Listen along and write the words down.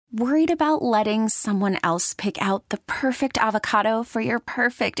Worried about letting someone else pick out the perfect avocado for your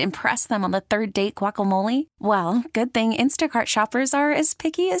perfect impress them on the third date guacamole? Well, good thing Instacart shoppers are as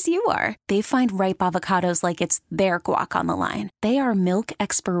picky as you are. They find ripe avocados like it's their guac on the line. They are milk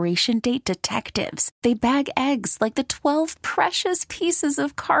expiration date detectives. They bag eggs like the 12 precious pieces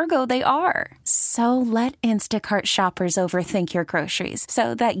of cargo they are. So let Instacart shoppers overthink your groceries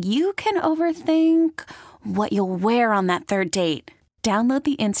so that you can overthink what you'll wear on that third date. Download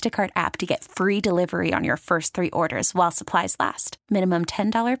the Instacart app to get free delivery on your first 3 orders while supplies last. Minimum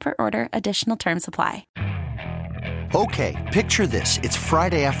 $10 per order. Additional terms apply. Okay, picture this. It's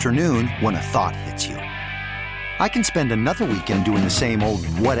Friday afternoon when a thought hits you. I can spend another weekend doing the same old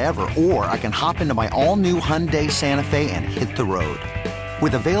whatever, or I can hop into my all-new Hyundai Santa Fe and hit the road.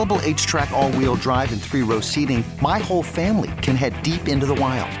 With available H-Track all-wheel drive and 3-row seating, my whole family can head deep into the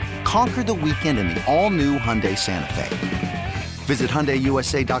wild. Conquer the weekend in the all-new Hyundai Santa Fe. Visit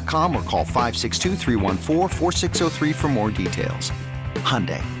HyundaiUSA.com or call 562-314-4603 for more details.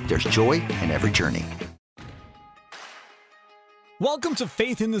 Hyundai, there's joy in every journey. Welcome to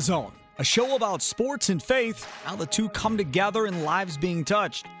Faith in the Zone, a show about sports and faith, how the two come together and lives being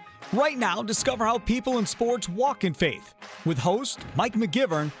touched. Right now, discover how people in sports walk in faith with host Mike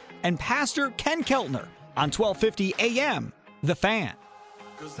McGivern and Pastor Ken Keltner on 1250 AM, The Fan.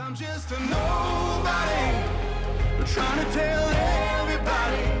 'Cause I'm just a nobody. Trying to tell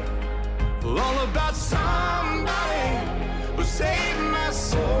everybody all about somebody who saved my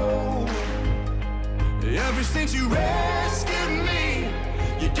soul. Ever since you rescued me,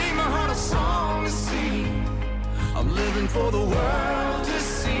 you gave my heart a song to sing. I'm living for the world to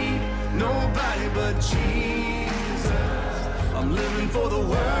see nobody but Jesus. I'm living for the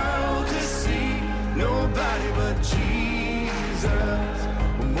world to see nobody but Jesus.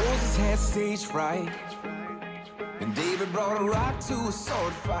 When Moses had stage fright and David brought a rock to a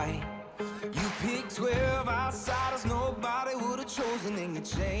sword fight. You picked 12 outsiders nobody would have chosen, and you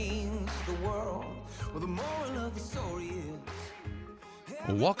changed the world. Well, the moral of the story is...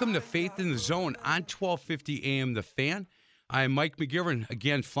 Well, welcome to Faith in the Zone on 1250 AM The Fan. I am Mike McGivern,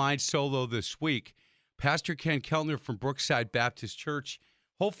 again flying solo this week. Pastor Ken Keltner from Brookside Baptist Church,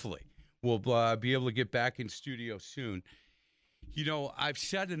 hopefully, will be able to get back in studio soon. You know, I've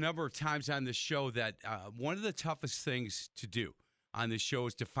said a number of times on this show that one of the toughest things to do on this show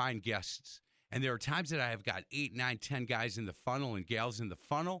is to find guests. And there are times that I have got 8, 9, 10 guys in the funnel and gals in the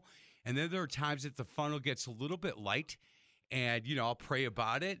funnel. And then there are times that the funnel gets a little bit light. And, you know, I'll pray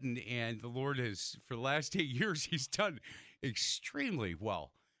about it. And the Lord has, for the last 8 years, he's done extremely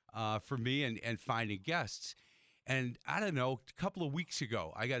well for me and finding guests. And I don't know, a couple of weeks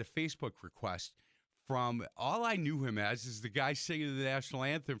ago, I got a Facebook request from, all I knew him as is the guy singing the national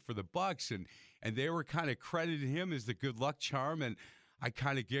anthem for the Bucks, and they were kind of crediting him as the good luck charm, and I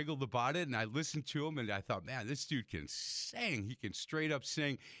kind of giggled about it, and I listened to him, and I thought, man, this dude can sing. He can straight up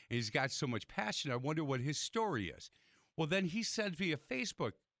sing, and he's got so much passion. I wonder what his story is. Well, then he sent me a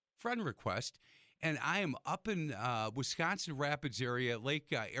Facebook friend request, and I am up in Wisconsin Rapids area,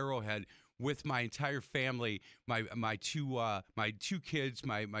 Lake Arrowhead, with my entire family, my two kids,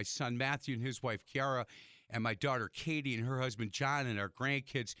 my son Matthew and his wife Kiara, and my daughter Katie and her husband John, and our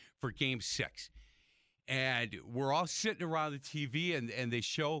grandkids for Game 6. And we're all sitting around the TV, and they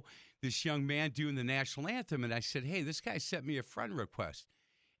show this young man doing the national anthem. And I said, hey, this guy sent me a friend request.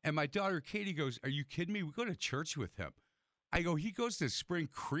 And my daughter Katie goes, are you kidding me? We go to church with him. I go, he goes to Spring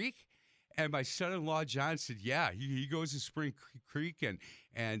Creek? And my son-in-law, John, said, yeah, he goes to Spring Creek,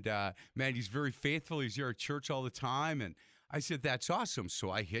 and man, he's very faithful. He's here at church all the time. And I said, that's awesome. So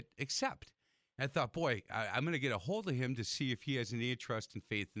I hit accept. And I thought, boy, I'm going to get a hold of him to see if he has any interest in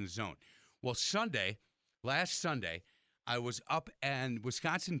Faith in the Zone. Well, last Sunday, I was up in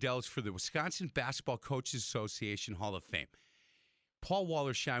Wisconsin Dells for the Wisconsin Basketball Coaches Association Hall of Fame. Paul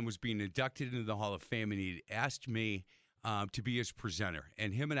Wallersheim was being inducted into the Hall of Fame, and he asked me to be his presenter.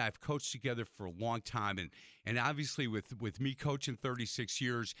 And him and I have coached together for a long time. And obviously with me coaching 36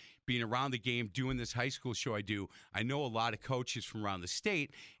 years, being around the game, doing this high school show I do, I know a lot of coaches from around the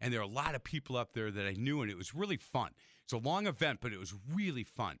state, and there are a lot of people up there that I knew, and it was really fun. It's a long event, but it was really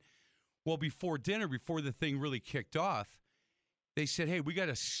fun. Well, before dinner, before the thing really kicked off, they said, hey, we got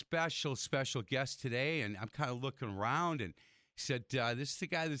a special guest today. And I'm kind of looking around and said, this is the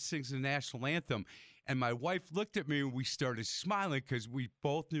guy that sings the national anthem. And my wife looked at me and we started smiling because we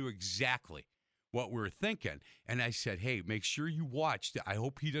both knew exactly what we were thinking. And I said, hey, make sure you watch. I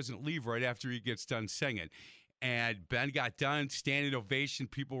hope he doesn't leave right after he gets done singing. And Ben got done, standing ovation.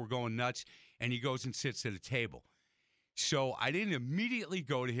 People were going nuts. And he goes and sits at a table. So I didn't immediately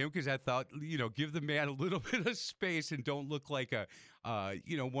go to him because I thought, give the man a little bit of space and don't look like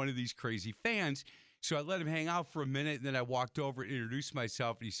one of these crazy fans. So I let him hang out for a minute, and then I walked over and introduced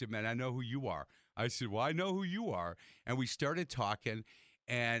myself, and he said, "Man, I know who you are." I said, "Well, I know who you are." And we started talking,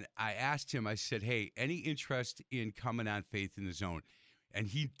 and I asked him, I said, "Hey, any interest in coming on Faith in the Zone?" And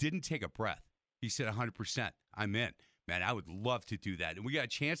he didn't take a breath. He said, 100%, I'm in. Man, I would love to do that. And we got a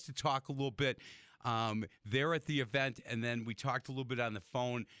chance to talk a little bit there at the event, and then we talked a little bit on the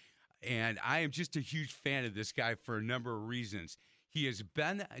phone. And I am just a huge fan of this guy for a number of reasons. He has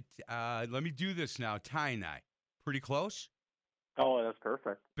been, let me do this now, Ty and I. Pretty close? Oh, that's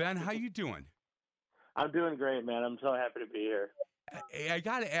perfect. Ben, how you doing? I'm doing great, man. I'm so happy to be here. I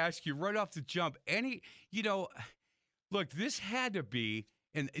got to ask you right off the jump, look, this had to be,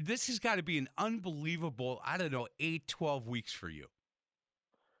 and this has got to be an unbelievable, 8, 12 weeks for you.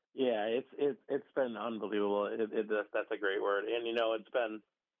 Yeah, it's been unbelievable. That's a great word. And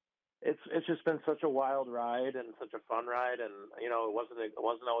it's just been such a wild ride and such a fun ride. And it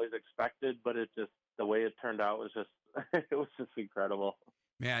wasn't always expected, but the way it turned out was just it was just incredible.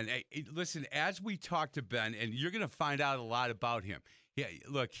 Man, listen, as we talk to Ben, and you're going to find out a lot about him. Yeah,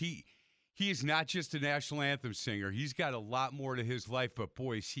 look, he is not just a national anthem singer. He's got a lot more to his life, but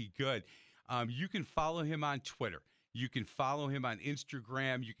boy, is he good. You can follow him on Twitter. You can follow him on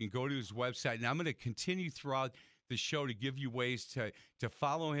Instagram. You can go to his website. And I'm going to continue throughout the show to give you ways to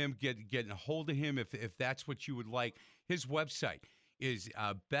follow him, get a hold of him if that's what you would like. His website is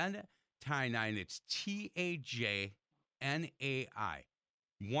Ben Tajnai. It's TAJNAI.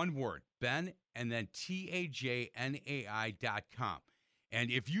 One word, Ben, and then TAJNAI.com. And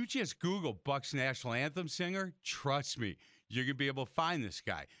if you just Google Bucks National Anthem singer, trust me, you're going to be able to find this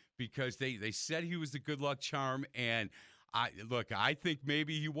guy because they said he was the good luck charm. And I think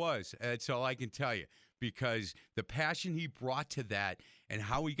maybe he was. That's all I can tell you because the passion he brought to that and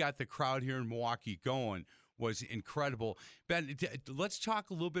how he got the crowd here in Milwaukee going was incredible. Ben, let's talk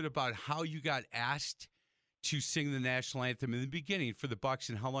a little bit about how you got asked to sing the national anthem in the beginning for the Bucks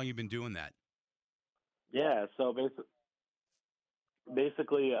and how long you've been doing that. Yeah, so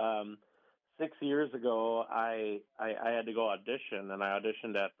basically 6 years ago, I had to go audition, and I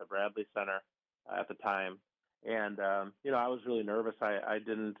auditioned at the Bradley Center at the time. And, I was really nervous. I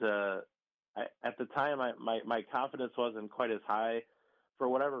didn't at the time, my confidence wasn't quite as high for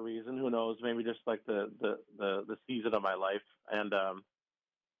whatever reason. Who knows? Maybe just like the season of my life. And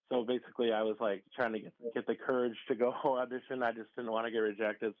so basically, I was like trying to get the courage to go audition. I just didn't want to get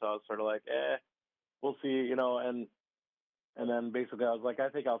rejected, so I was sort of like, we'll see, And then basically, I was like, I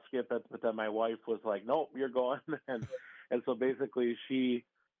think I'll skip it. But then my wife was like, nope, you're going. and so basically, she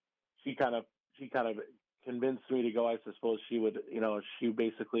kind of convinced me to go. I suppose she would, she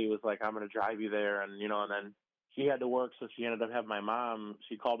basically was like, I'm going to drive you there, and and then she had to work, so she ended up having my mom.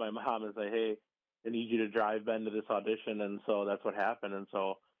 She called my mom and said, hey, I need you to drive Ben to this audition, and so that's what happened. And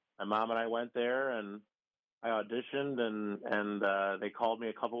so my mom and I went there, and I auditioned, and they called me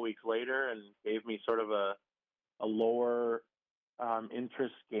a couple weeks later and gave me sort of a lower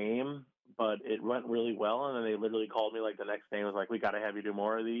interest game, but it went really well. And then they literally called me like the next day and was like, we got to have you do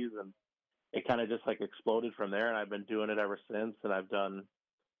more of these. And it kind of just like exploded from there. And I've been doing it ever since. And I've done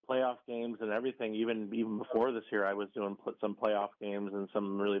playoff games and everything. Even before this year, I was doing some playoff games and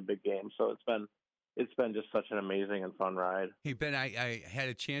some really big games. So it's been just such an amazing and fun ride. Hey, Ben, I had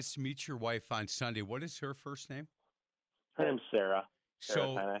a chance to meet your wife on Sunday. What is her first name? Her name's Sarah.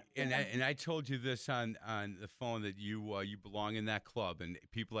 So, and I told you this on the phone that you belong in that club, and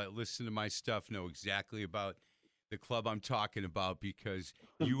people that listen to my stuff know exactly about the club I'm talking about because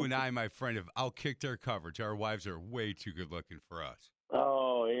you and I, my friend, have outkicked our coverage. Our wives are way too good looking for us.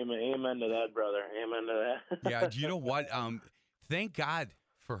 Oh, amen to that, brother. Amen to that. Yeah, do you know what? Thank God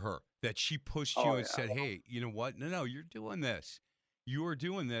for her that she pushed you and said, hey, you know what? No, you're doing this. You are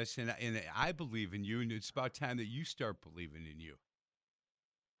doing this, and I believe in you, and it's about time that you start believing in you.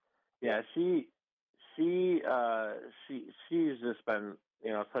 Yeah, she's just been,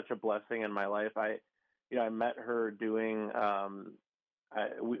 such a blessing in my life. I met her doing, I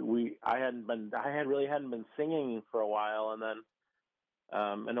hadn't been singing for a while. And then,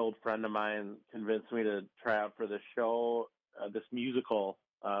 an old friend of mine convinced me to try out for this show, this musical,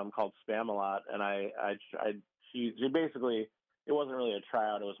 called Spamalot. And she basically, it wasn't really a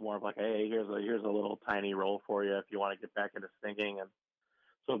tryout. It was more of like, hey, here's a little tiny role for you if you want to get back into singing. And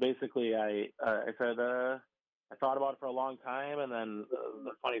so basically, I said, I thought about it for a long time, and then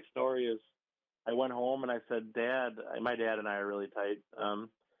the funny story is, I went home and I said, Dad, my dad and I are really tight, and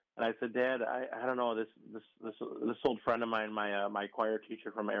I said, Dad, I don't know, this old friend of mine, my choir teacher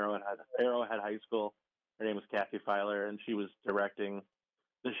from Arrowhead High School, Her name was Kathy Filer, and she was directing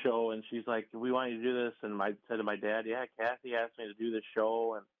the show. And she's like, "We want you to do this." And I said to my dad, "Yeah, Kathy asked me to do this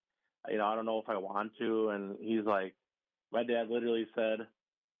show, and I don't know if I want to." And he's like, my dad literally said,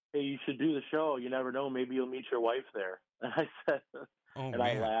 "Hey, you should do the show. You never know. Maybe you'll meet your wife there." And I said, Oh, and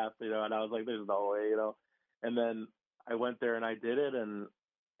I man. laughed, and I was like, "There's no way." And then I went there and I did it, and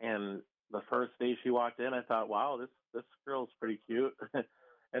the first day she walked in, I thought, "Wow, this girl's pretty cute."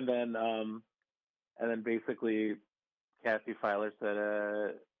 and then um, and then basically Kathy Filer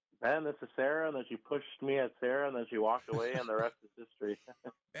said, "Ben, this is Sarah," and then she pushed me at Sarah, and then she walked away, and the rest is history.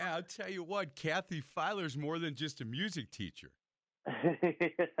 Yeah, I'll tell you what, Kathy Filer's more than just a music teacher.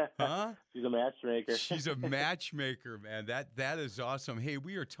 Huh? She's a matchmaker. She's a matchmaker, man. That is awesome. Hey,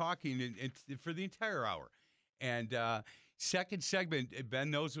 we are talking for the entire hour. And second segment,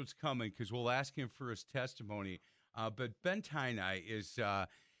 Ben knows what's coming because we'll ask him for his testimony. But Ben Tainai is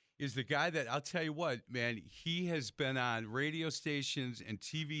the guy that I'll tell you what, man, he has been on radio stations and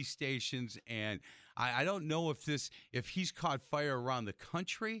TV stations, and I don't know if he's caught fire around the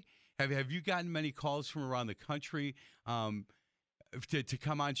country. Have you gotten many calls from around the country to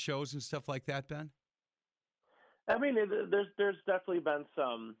come on shows and stuff like that, Ben? I mean, there's definitely been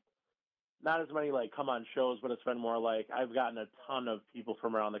some, not as many like come on shows, but it's been more like I've gotten a ton of people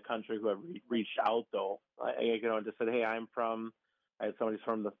from around the country who have reached out though. And just said, "Hey, I had somebody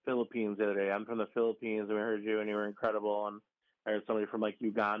from the Philippines the other day. I'm from the Philippines, and we heard you, and you were incredible." And I heard somebody from like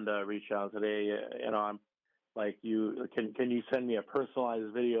Uganda reach out today. I'm like, "You can you send me a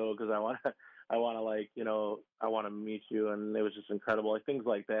personalized video because I want to." I want to I want to meet you, and it was just incredible, like things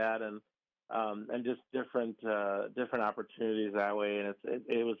like that, and just different opportunities that way, and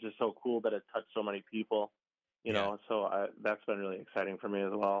it was just so cool that it touched so many people, Yeah. So that's been really exciting for me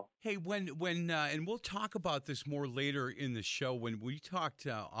as well. Hey, when and we'll talk about this more later in the show. When we talked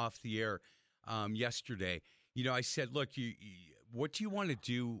off the air yesterday, I said, "Look, what do you want to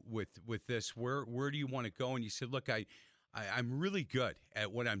do with this? Where do you want to go?" And you said, "Look, I'm really good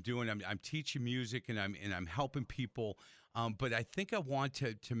at what I'm doing. I'm teaching music and I'm helping people, but I think I want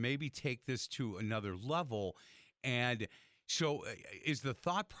to maybe take this to another level." And so, is the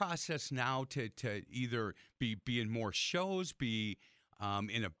thought process now to either be in more shows, be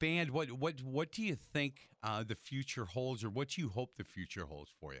in a band? What do you think the future holds, or what do you hope the future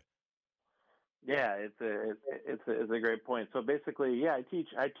holds for you? Yeah, it's a great point. So basically, yeah, I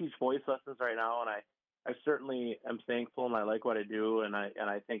teach voice lessons right now, and I certainly am thankful, and I like what I do, and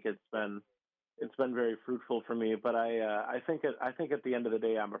I think it's been very fruitful for me. But I think at the end of the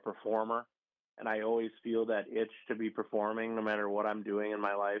day, I'm a performer, and I always feel that itch to be performing, no matter what I'm doing in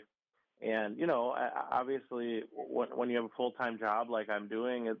my life. And obviously, when you have a full-time job like I'm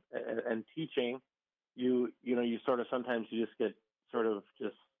doing and teaching, you sort of sometimes you just get sort of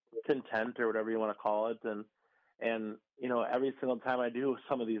just content or whatever you want to call it, and every single time I do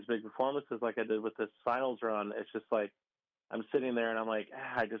some of these big performances like I did with this finals run, it's just like I'm sitting there and I'm like,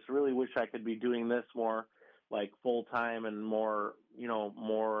 I just really wish I could be doing this more like full time and more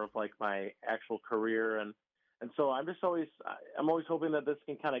more of like my actual career, and so I'm always hoping that this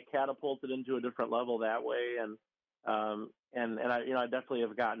can kind of catapult it into a different level that way. And I definitely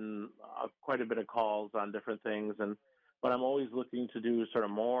have gotten quite a bit of calls on different things, but I'm always looking to do sort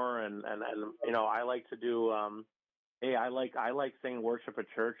of more, and I like to do hey, I like saying worship at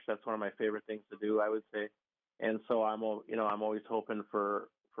church. That's one of my favorite things to do, I would say. And so I'm always hoping for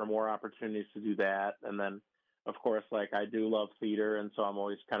more opportunities to do that. And then, of course, like I do love theater, and so I'm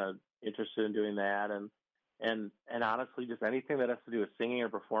always kind of interested in doing that. And honestly, just anything that has to do with singing or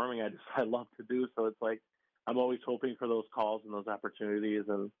performing, I love to do. So it's like I'm always hoping for those calls and those opportunities.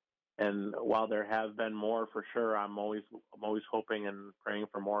 And while there have been more for sure, I'm always hoping and praying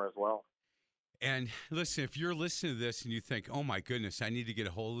for more as well. And listen, if you're listening to this and you think, "Oh my goodness, I need to get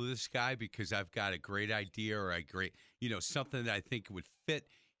a hold of this guy because I've got a great idea or a great, something that I think would fit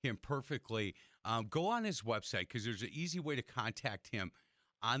him perfectly," go on his website because there's an easy way to contact him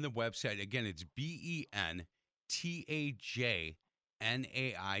on the website. Again, it's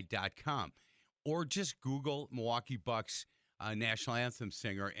BENTAJNAI.com, or just Google Milwaukee Bucks national anthem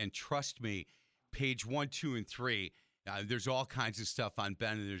singer, and trust me, page 1, 2, and 3. There's all kinds of stuff on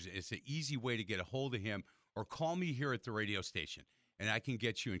Ben, and it's an easy way to get a hold of him, or call me here at the radio station, and I can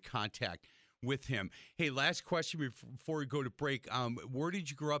get you in contact with him. Hey, last question before we go to break. Where did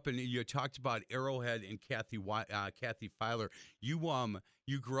you grow up? And you talked about Arrowhead and Kathy Filer. You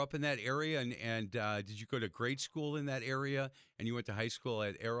grew up in that area, and did you go to grade school in that area, and you went to high school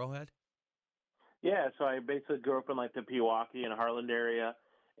at Arrowhead? Yeah, so I basically grew up in like the Pewaukee and Harland area.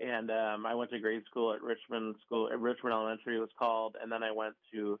 And I went to grade school at Richmond Elementary, it was called, and then I went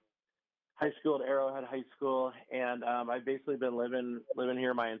to high school at Arrowhead High School, and I've basically been living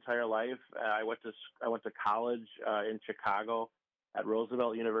here my entire life. I went to college in Chicago at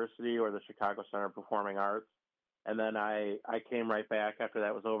Roosevelt University, or the Chicago Center of Performing Arts, and then I came right back after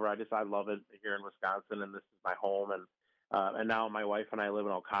that was over. I love it here in Wisconsin, and this is my home. And now my wife and I live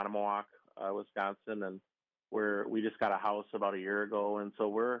in Oconomowoc, Wisconsin, and we just got a house about a year ago, and so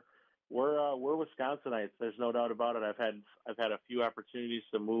we're Wisconsinites. There's no doubt about it. I've had a few opportunities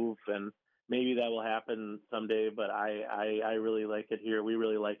to move, and maybe that will happen someday. But I really like it here. We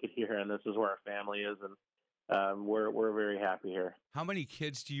really like it here, and this is where our family is, and we're very happy here. How many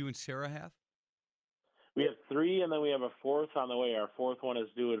kids do you and Sarah have? We have 3, and then we have a 4th on the way. Our 4th one is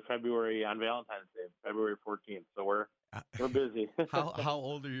due in February on Valentine's Day, February 14th. So we're busy. How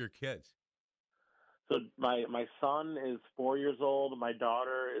old are your kids? So my son is 4 years old, my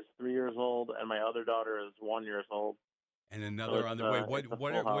daughter is 3 years old, and my other daughter is 1 year old. And another on the way.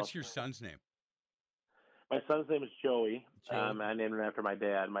 What's your son's name? My son's name is Joey. I named him after my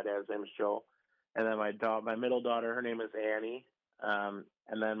dad. My dad's name is Joe. And then my middle daughter, her name is Annie.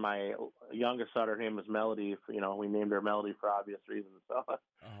 And then my youngest daughter, her name is Melody. We named her Melody for obvious reasons. So.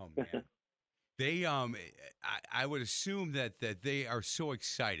 Oh man, they I would assume that they are so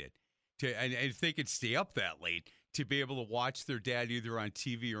excited and if they could stay up that late to be able to watch their dad either on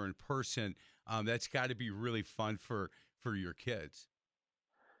TV or in person. That's got to be really fun for your kids.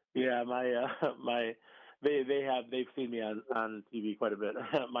 Yeah, they've seen me on TV quite a bit.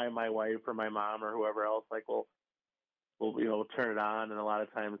 my wife or my mom or whoever else will turn it on, and a lot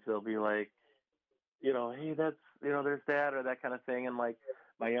of times they'll be like, hey, that's there's Dad, or that kind of thing. And like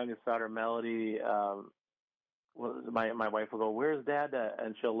my youngest daughter Melody, my wife will go, "Where's Dad?"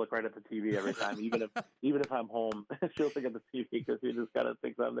 And she'll look right at the TV every time, even if I'm home, she'll look at the TV because she just kind of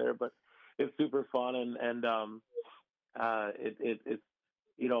thinks I'm there. But it's super fun, and it's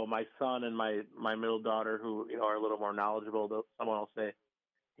my son and my middle daughter, who are a little more knowledgeable. Someone will say,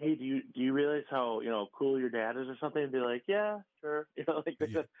 "Hey, do you realize how cool your dad is or something?" And be like, "Yeah, sure."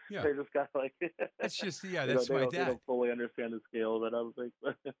 They're just kind of like that's just that's my dad. They don't fully understand the scale of it. I was like,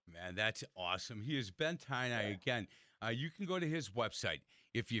 man, that's awesome. He is Ben Tynai again. You can go to his website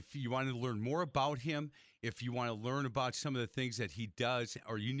if you want to learn more about him. If you want to learn about some of the things that he does,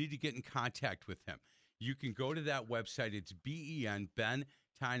 or you need to get in contact with him, you can go to that website. It's Ben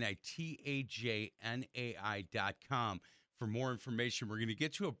Tynai, TAJNAI.com. For more information. We're going to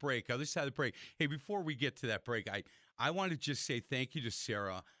get to a break. Other side of the break. Hey, before we get to that break, I want to just say thank you to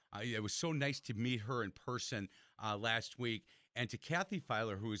Sarah. It was so nice to meet her in person last week, and to Kathy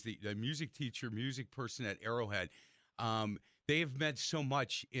Filer, who is the music teacher, music person at Arrowhead. They have meant so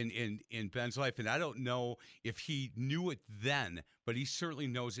much in Ben's life, and I don't know if he knew it then, but he certainly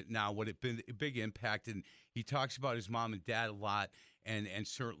knows it now. What it's been a big impact, and he talks about his mom and dad a lot, and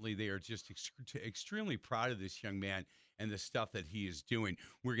certainly they are just extremely proud of this young man and the stuff that he is doing.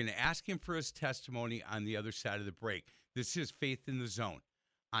 We're going to ask him for his testimony on the other side of the break. This is Faith in the Zone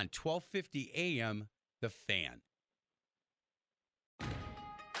on 1250 AM, The Fan.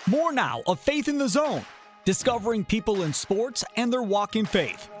 More now of Faith in the Zone, discovering people in sports and their walk in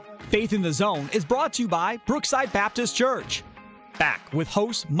faith. Faith in the Zone is brought to you by Brookside Baptist Church. Back with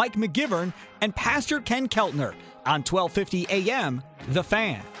host Mike McGivern and Pastor Ken Keltner on 1250 AM, The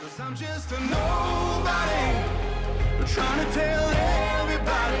Fan. 'Cause I'm just a nobody, trying to tell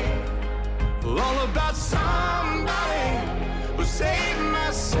everybody all about somebody who saved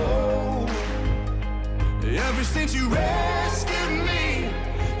my soul. Ever since you rescued me,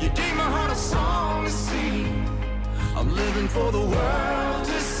 you gave my heart a song to sing. I'm living for the world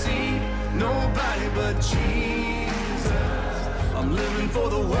to see, nobody but Jesus. I'm living for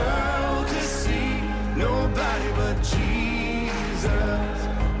the world to see, nobody but Jesus.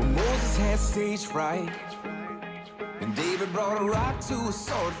 When Moses had stage fright, and David brought a rock to a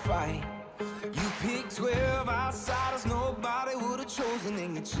sword fight, you picked 12 outsiders nobody would have chosen,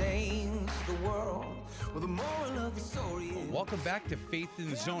 and you changed the world. Well, the moral of the story is... Welcome back to Faith in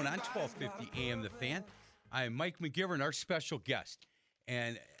the Zone on 1250 AM, The Fan. I am Mike McGivern, our special guest.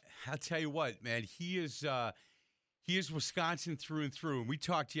 And I'll tell you what, man, he is Wisconsin through and through. And we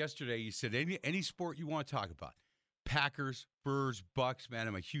talked yesterday. You said any sport you want to talk about. Packers, Brewers, Bucks, man,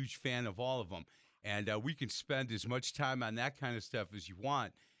 I'm a huge fan of all of them. And we can spend as much time on that kind of stuff as you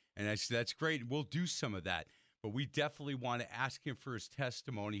want. And I said, that's great. We'll do some of that. But we definitely want to ask him for his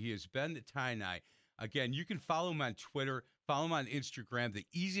testimony. He has been to Tynai. Again, you can follow him on Twitter, follow him on Instagram. The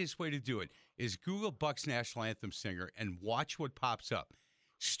easiest way to do it is Google Bucks National Anthem singer and watch what pops up.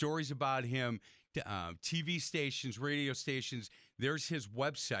 Stories about him, TV stations, radio stations. There's his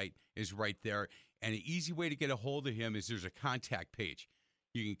website is right there. And an easy way to get a hold of him is there's a contact page.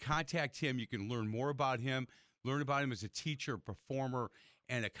 You can contact him. You can learn more about him, learn about him as a teacher, performer,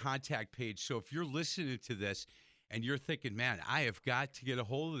 and a contact page. So if you're listening to this and you're thinking, man, I have got to get a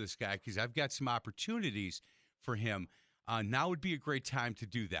hold of this guy because I've got some opportunities for him, now would be a great time to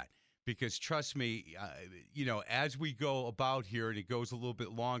do that. Because trust me, as we go about here and it goes a little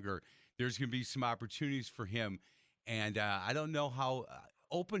bit longer, there's going to be some opportunities for him. And I don't know how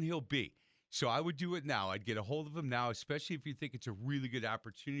open he'll be. So I would do it now. I'd get a hold of him now, especially if you think it's a really good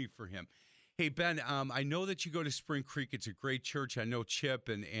opportunity for him. Hey, Ben, I know that you go to Spring Creek. It's a great church. I know Chip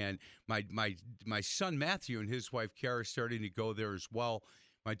and my son Matthew and his wife Kara are starting to go there as well.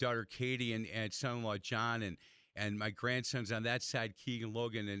 My daughter Katie and son-in-law John and my grandsons on that side, Keegan,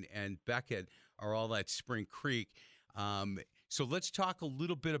 Logan, and Beckett, are all at Spring Creek. So let's talk a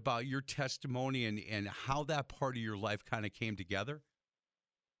little bit about your testimony and how that part of your life kind of came together.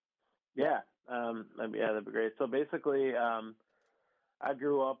 Yeah, that'd be great. So basically, I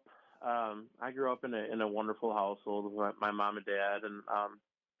grew up in a wonderful household with my mom and dad, and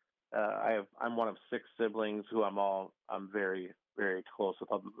I'm one of 6 siblings who I'm very, very close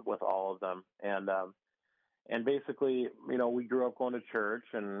with all of them, and basically, we grew up going to church,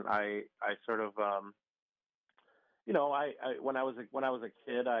 and I sort of, when I was a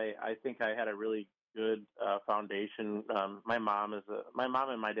kid, I think I had a really good foundation. My mom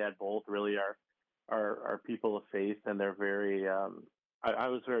and my dad both really are people of faith, and they're very. I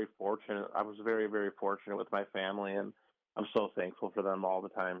was very fortunate. I was very, very fortunate with my family, and I'm so thankful for them all the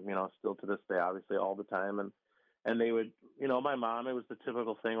time. Still to this day, obviously, all the time. And they would, my mom. It was the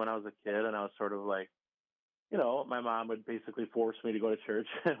typical thing when I was a kid, and I was sort of like, my mom would basically force me to go to church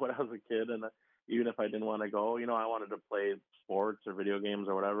when I was a kid, and even if I didn't want to go, I wanted to play sports or video games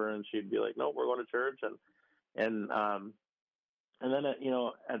or whatever, and she'd be like, "No, we're going to church," and then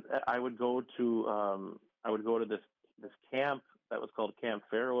I would go to this camp that was called Camp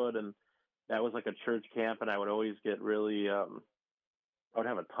Fairwood, and that was like a church camp, and I would always get really, I would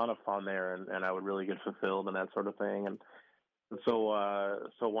have a ton of fun there, and I would really get fulfilled and that sort of thing, and so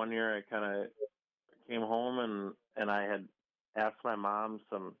one year I kind of came home and I had asked my mom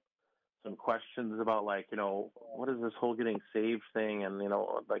some questions about, like, what is this whole getting saved thing, and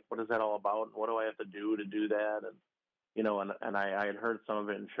like, what is that all about, and what do I have to do that, and I had heard some of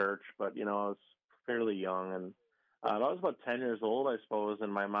it in church, but I was fairly young, and I was about 10 years old, I suppose,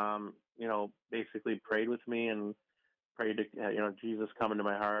 and my mom basically prayed with me and prayed to Jesus, come into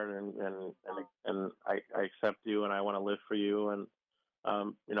my heart, and I accept you, and I want to live for you, and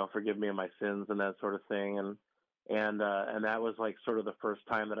forgive me of my sins and that sort of thing, and that was like sort of the first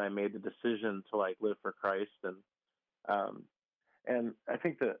time that I made the decision to like live for Christ, and I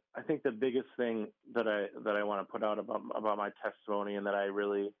think the biggest thing that I want to put out about my testimony, and that I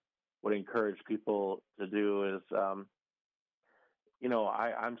really would encourage people to do is,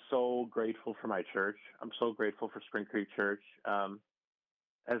 I'm so grateful for my church. I'm so grateful for Spring Creek Church.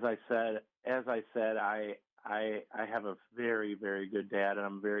 As I said, I have a very, very good dad, and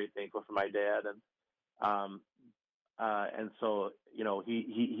I'm very thankful for my dad, and so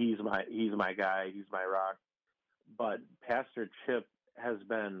he's my guy, he's my rock. But Pastor Chip has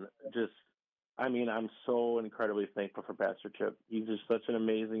been just, I'm so incredibly thankful for Pastor Chip. He's just such an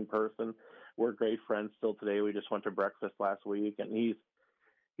amazing person. We're great friends still today. We just went to breakfast last week, and he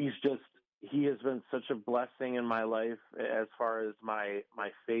has been such a blessing in my life as far as my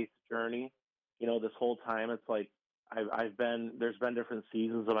faith journey. This whole time, it's like there's been different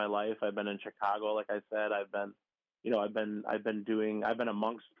seasons of my life. I've been in Chicago, like I said. I've been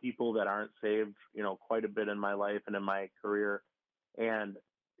amongst people that aren't saved, quite a bit in my life and in my career. And,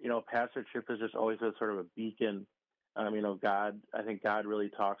 Pastor Chip has just always been sort of a beacon. God, I think God really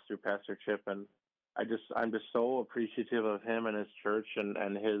talks through Pastor Chip, and I'm just so appreciative of him and his church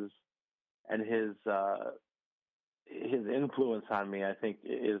and his influence on me. I think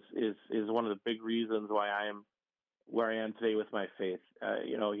is one of the big reasons why I am where I am today with my faith.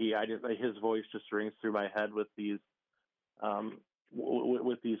 His voice just rings through my head with these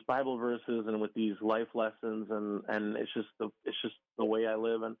Bible verses and with these life lessons, and it's just the way I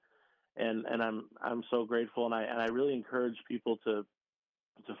live, and I'm so grateful, and I really encourage people to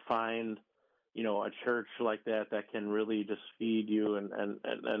find a church like that can really just feed you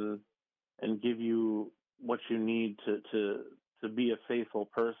and give you what you need to be a faithful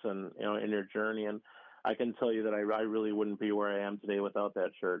person in your journey. And I can tell you that I really wouldn't be where I am today without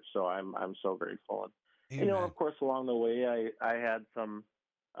that church. So I'm so grateful. And of course, along the way, I had some,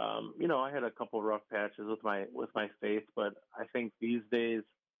 I had a couple of rough patches with my faith, but I think these days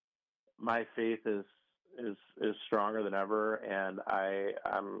my faith is stronger than ever, and I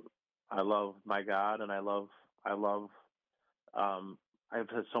love my God, and I love I've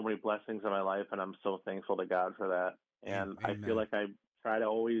had so many blessings in my life, and I'm so thankful to God for that. And I feel like I try to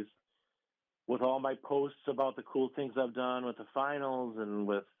always, with all my posts about the cool things I've done with the finals and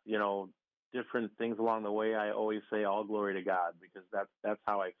with, different things along the way, I always say all glory to God, because that's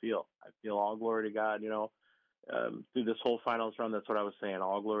how I feel. I feel all glory to God, through this whole finals run. That's what I was saying.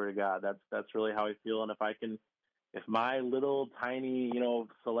 All glory to God. That's really how I feel. And if my little tiny,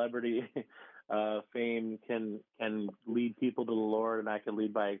 celebrity fame can lead people to the Lord, and I can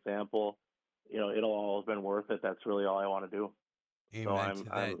lead by example, it'll all have been worth it. That's really all I want to do. Amen to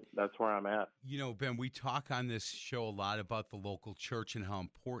that. That's where I'm at. Ben, we talk on this show a lot about the local church and how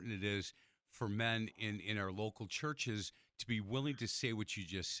important it is for men in our local churches to be willing to say what you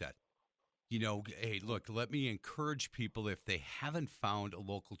just said. Hey, look, let me encourage people, if they haven't found a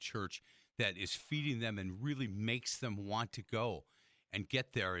local church that is feeding them and really makes them want to go and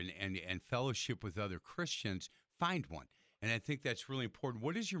get there and fellowship with other Christians, find one. And I think that's really important.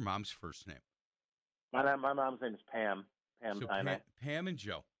 What is your mom's first name? My mom's name is Pam. Pam and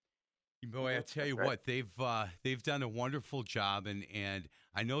Joe. Boy, I tell you what, they've done a wonderful job, and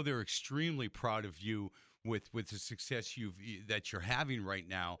I know they're extremely proud of you with the success that you're having right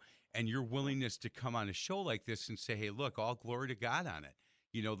now, and your willingness to come on a show like this and say, hey, look, all glory to God on it.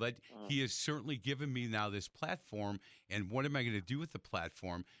 He has certainly given me now this platform, and what am I going to do with the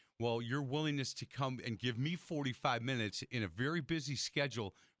platform? Well, your willingness to come and give me 45 minutes in a very busy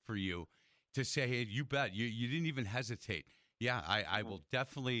schedule for you to say, hey, you bet, you didn't even hesitate. Yeah, I will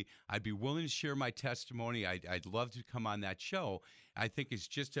definitely, I'd be willing to share my testimony. I'd love to come on that show. I think it's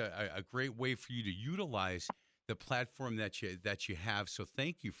just a great way for you to utilize the platform that you have. So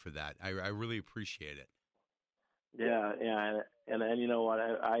thank you for that. I really appreciate it. Yeah, and you know what,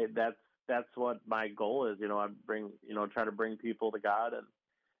 that's what my goal is. I try to bring people to God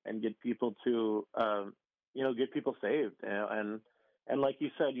and get people to get people saved. And like you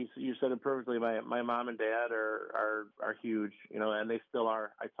said, you said it perfectly. My mom and dad are huge, and they still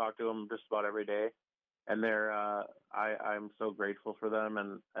are. I talk to them just about every day, and I'm so grateful for them,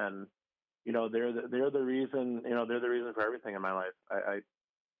 and they're the reason, they're the reason for everything in my life.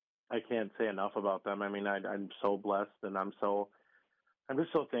 I can't say enough about them. I mean, I'm so blessed, and I'm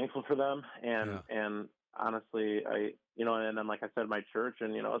just so thankful for them. And honestly, and then, like I said, my church,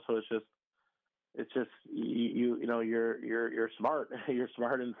 and so it's just you're smart. You're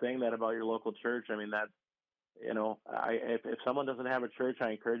smart in saying that about your local church. I mean, that's, if someone doesn't have a church,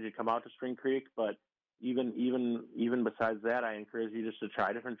 I encourage you to come out to Spring Creek. But even besides that, I encourage you just to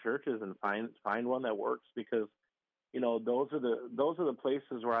try different churches and find one that works, because those are the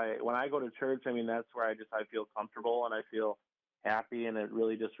places where when I go to church, I mean, that's where I feel comfortable and I feel happy, and it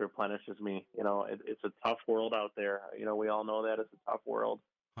really just replenishes me. It's a tough world out there. We all know that it's a tough world.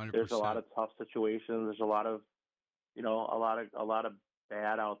 100%. There's a lot of tough situations. There's a lot of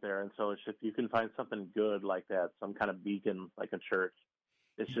bad out there. And so if you can find something good like that, some kind of beacon like a church,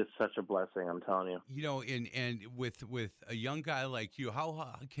 it's just such a blessing. I'm telling you. And with a young guy like you,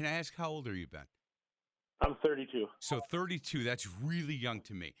 how can I ask how old are you, Ben? I'm 32. So 32, that's really young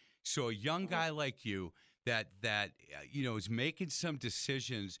to me. So a young guy like you that is making some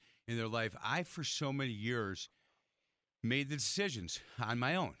decisions in their life. I, for so many years, made the decisions on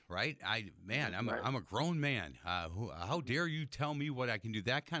my own, right? I'm a grown man. How dare you tell me what I can do?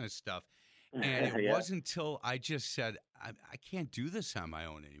 That kind of stuff. And it wasn't until I just said, I can't do this on my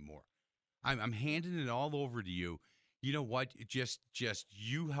own anymore. I'm handing it all over to you. You know what? Just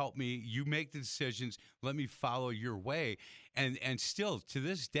you help me. You make the decisions. Let me follow your way. And still to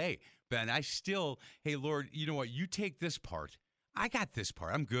this day, Ben, hey, Lord, you know what? You take this part. I got this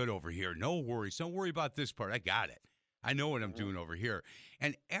part. I'm good over here. No worries. Don't worry about this part. I got it. I know what I'm doing over here.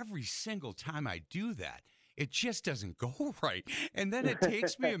 And every single time I do that, it just doesn't go right. And then it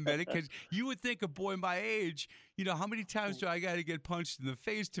takes me a minute, because you would think a boy my age, how many times do I got to get punched in the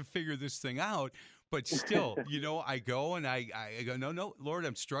face to figure this thing out? But still, I go and I go, no, Lord,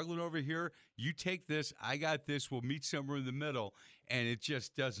 I'm struggling over here. You take this. I got this. We'll meet somewhere in the middle. And it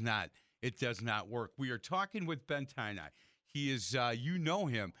just does not work. We are talking with Ben Tainai. He is, you know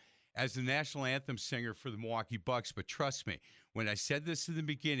him as the national anthem singer for the Milwaukee Bucks. But trust me, when I said this in the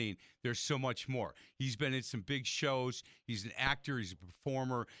beginning, there's so much more. He's been in some big shows. He's an actor. He's a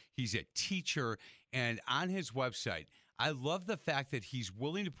performer. He's a teacher. And on his website, I love the fact that he's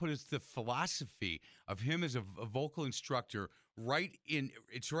willing to put the philosophy of him as a vocal instructor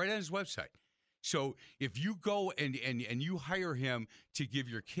it's right on his website. So if you go and you hire him to give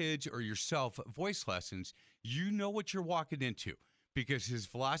your kids or yourself voice lessons, you know what you're walking into, because his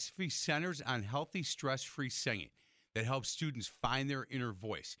philosophy centers on healthy, stress-free singing that helps students find their inner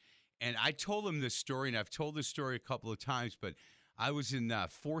voice. And I told him this story, and I've told this story a couple of times, but I was in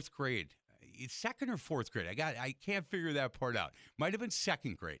fourth grade, second or fourth grade. I can't figure that part out. Might have been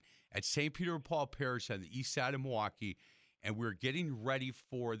second grade at St. Peter and Paul Parish on the east side of Milwaukee, and we were getting ready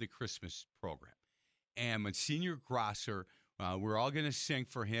for the Christmas program. And Monsignor Grosser, we're all going to sing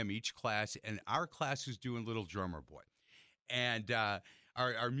for him, each class, and our class was doing Little Drummer Boy. And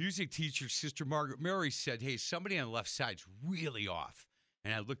our music teacher, Sister Margaret Mary, said, hey, somebody on the left side's really off.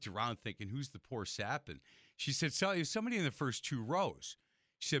 And I looked around thinking, who's the poor sap? And she said, somebody in the first two rows.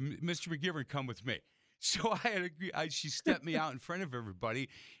 She said, Mr. McGivern, come with me. So she stepped me out in front of everybody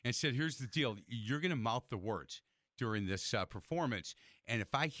and said, here's the deal. You're going to mouth the words during this performance. And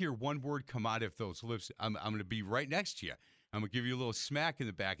if I hear one word come out of those lips, I'm going to be right next to you. I'm going to give you a little smack in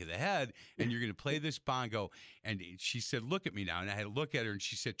the back of the head, and you're going to play this bongo. And she said, look at me now. And I had to look at her, and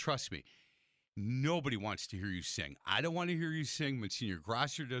she said, trust me. Nobody wants to hear you sing. I don't want to hear you sing. Monsignor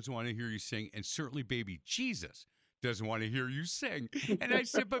Grosser doesn't want to hear you sing. And certainly baby Jesus doesn't want to hear you sing. And I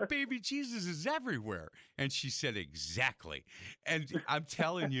said, but baby Jesus is everywhere. And she said, exactly. And I'm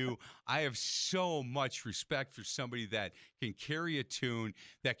telling you, I have so much respect for somebody that can carry a tune,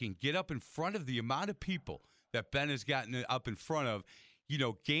 that can get up in front of the amount of people that Ben has gotten up in front of. You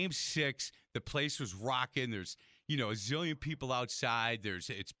know, game 6, the place was rocking. There's, a zillion people outside.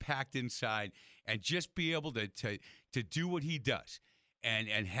 It's packed inside, and just be able to do what he does and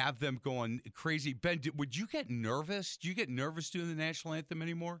have them going crazy. Ben, would you get nervous? Do you get nervous doing the national anthem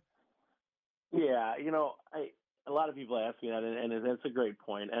anymore? Yeah, a lot of people ask me that, and that's a great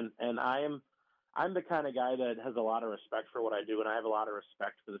point. And I'm the kind of guy that has a lot of respect for what I do, and I have a lot of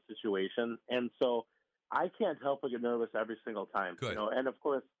respect for the situation. And so I can't help but get nervous every single time. Good. And of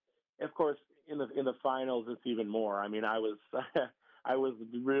course, in the finals, it's even more. I mean, I was I was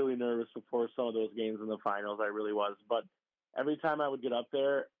really nervous before some of those games in the finals. I really was. But every time I would get up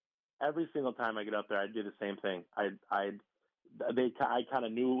there, every single time I get up there, I'd do the same thing. I kind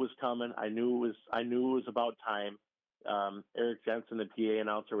of knew it was coming. I knew it was about time. Eric Jensen, the PA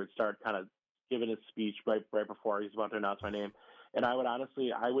announcer, would start kind of giving his speech right before he's about to announce my name. And I would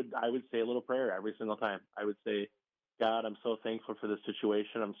honestly, I would say a little prayer every single time. I would say, God, I'm so thankful for this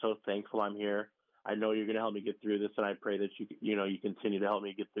situation. I'm so thankful I'm here. I know you're going to help me get through this, and I pray that you continue to help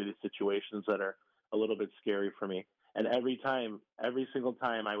me get through these situations that are a little bit scary for me. And every single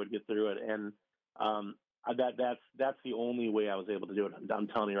time, I would get through it. And that's the only way I was able to do it. I'm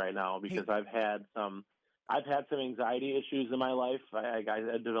telling you right now, because I've had some anxiety issues in my life. I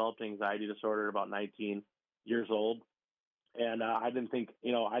developed anxiety disorder about 19 years old. And I didn't think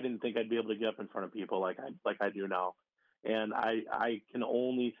I'd be able to get up in front of people like I do now. And I can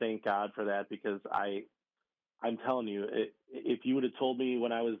only thank God for that, because I'm telling you, if you would have told me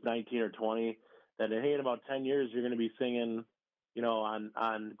when I was 19 or 20 that, hey, in about 10 years you're going to be singing,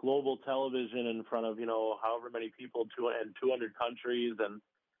 on global television in front of, however many people, 200 countries, and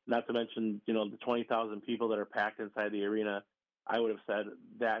not to mention, the 20,000 people that are packed inside the arena, I would have said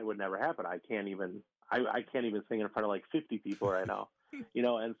that would never happen. I can't even sing in front of like 50 people right now,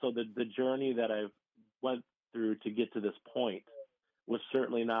 and so the journey that I've went through to get to this point was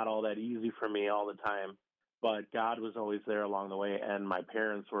certainly not all that easy for me all the time, but God was always there along the way, and my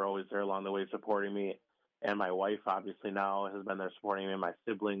parents were always there along the way supporting me, and my wife obviously now has been there supporting me, and my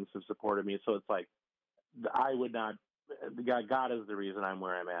siblings have supported me. So it's like, God is the reason I'm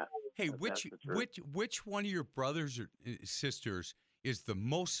where I'm at. Hey, which one of your brothers or sisters is the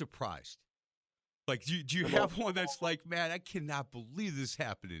most surprised? Like, do you have one that's like, man, I cannot believe this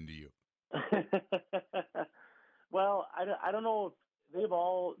happening to you? Well, I don't know if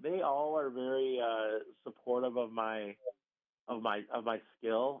they all are very supportive of my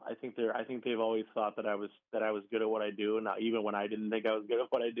skill. I think they've always thought that I was good at what I do, and even when I didn't think I was good at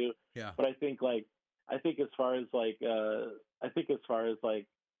what I do. Yeah. But I think as far as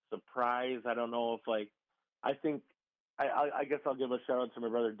surprise, I don't know if I guess I'll give a shout out to my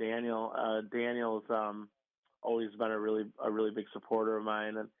brother Daniel. Daniel's always been a really big supporter of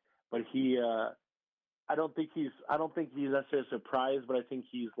mine, but he I don't think he's necessarily surprised, but I think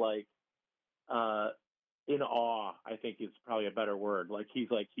he's like in awe. I think is probably a better word. Like he's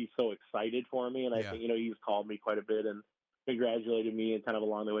so excited for me, and I think he's called me quite a bit and congratulated me and kind of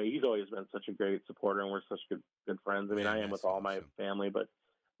along the way. He's always been such a great supporter, and we're such good friends. I mean, I am with all my family, but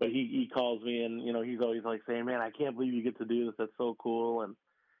he calls me, and he's always like saying, "Man, I can't believe you get to do this. That's so cool." And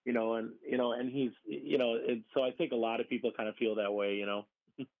and he's and so I think a lot of people kind of feel that way.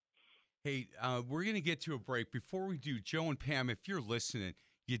 Hey, we're going to get to a break. Before we do, Joe and Pam, if you're listening,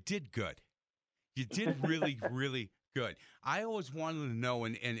 you did good. You did really, really good. I always wanted to know,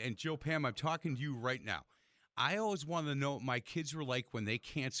 and Joe, Pam, I'm talking to you right now. I always wanted to know what my kids were like when they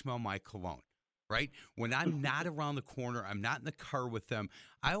can't smell my cologne, right? When I'm not around the corner, I'm not in the car with them,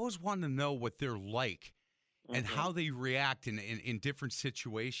 I always want to know what they're like and how they react in different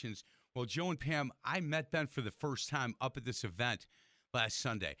situations. Well, Joe and Pam, I met Ben for the first time up at this event last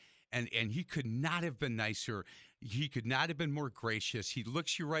Sunday, and he could not have been nicer. He could not have been more gracious. He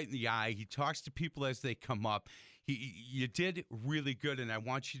looks you right in the eye. He talks to people as they come up. You did really good, and I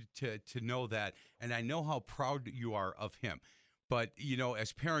want you to know that, and I know how proud you are of him. But,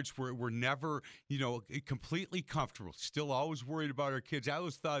 as parents, we're never, completely comfortable. Still always worried about our kids. I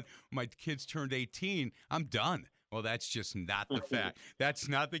always thought when my kids turned 18, I'm done. Well, that's just not the fact. That's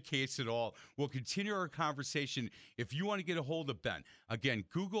not the case at all. We'll continue our conversation. If you want to get a hold of Ben, again,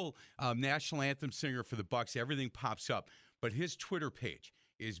 Google National Anthem Singer for the Bucks. Everything pops up. But his Twitter page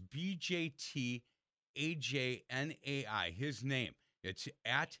is BJTAJNAI, his name. It's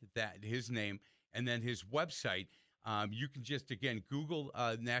at that, his name. And then his website, you can just, again, Google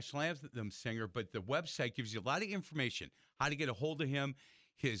National Anthem Singer. But the website gives you a lot of information, how to get a hold of him,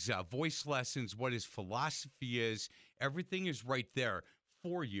 his voice lessons, what his philosophy is. Everything is right there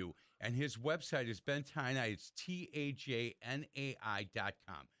for you. And his website is Ben Tainai. It's TAJNAI.com.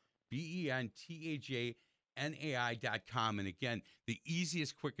 BENTAJNAI.com. And again, the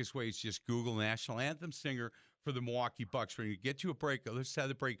easiest, quickest way is just Google National Anthem Singer for the Milwaukee Bucks. When we get to a break, on the other side of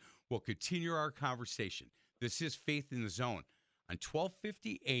the break, we'll continue our conversation. This is Faith in the Zone on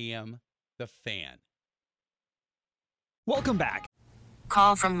 1250 AM, The Fan. Welcome back.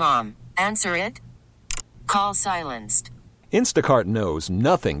 Call from mom. Answer it. Call silenced. Instacart knows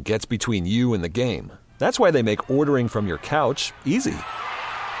nothing gets between you and the game. That's why they make ordering from your couch easy.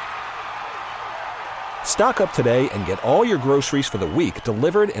 Stock up today and get all your groceries for the week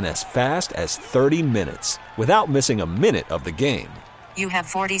delivered in as fast as 30 minutes without missing a minute of the game. You have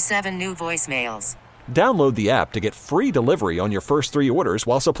 47 new voicemails. Download the app to get free delivery on your first 3 orders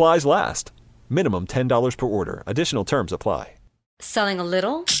while supplies last. Minimum $10 per order. Additional terms apply. Selling a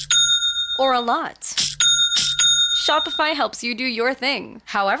little or a lot? Shopify helps you do your thing,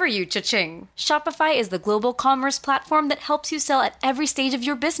 however you cha-ching. Shopify is the global commerce platform that helps you sell at every stage of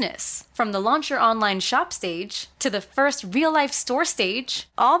your business. From the launch your online shop stage, to the first real-life store stage,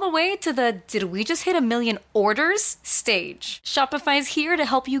 all the way to the did we just hit 1 million orders stage. Shopify's here to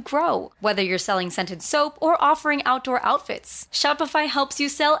help you grow. Whether you're selling scented soap or offering outdoor outfits, Shopify helps you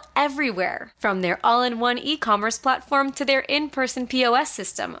sell everywhere. From their all-in-one e-commerce platform to their in-person POS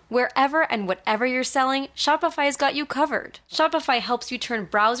system, wherever and whatever you're selling, Shopify's got you covered. Shopify helps you turn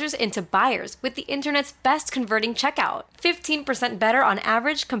browsers into buyers with the internet's best converting checkout. 15% better on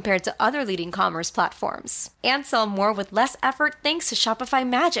average compared to other leading commerce platforms. And sell more with less effort thanks to Shopify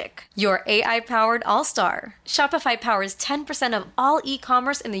Magic, your AI-powered all-star. Shopify powers 10% of all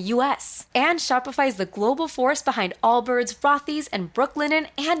e-commerce in the U.S. And Shopify is the global force behind Allbirds, Rothy's, and Brooklinen,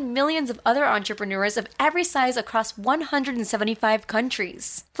 and millions of other entrepreneurs of every size across 175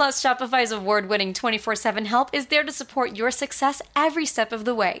 countries. Plus, Shopify's award-winning 24/7 help is there to support your success every step of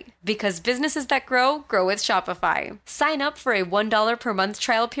the way. Because businesses that grow, grow with Shopify. Sign up for a $1 per month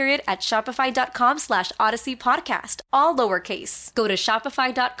trial period at shopify.com/Odyssey Podcast, all lowercase. Go to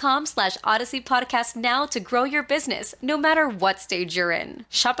shopify.com/Odyssey Podcast now to grow your business, no matter what stage you're in.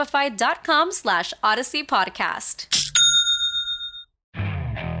 Shopify.com/Odyssey Podcast.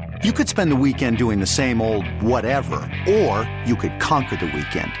 You could spend the weekend doing the same old whatever, or you could conquer the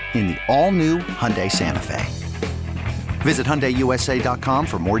weekend in the all-new Hyundai Santa Fe. Visit HyundaiUSA.com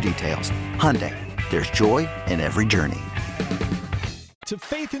for more details. Hyundai, there's joy in every journey. To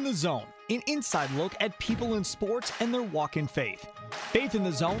Faith in the Zone, an inside look at people in sports and their walk in faith. Faith in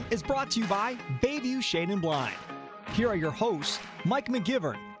the Zone is brought to you by Bayview Shade and Blind. Here are your hosts, Mike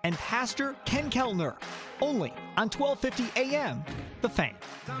McGivern and Pastor Ken Keltner, only on 1250 AM, The Fan.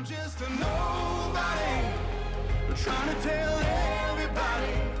 I'm just a nobody, trying to tell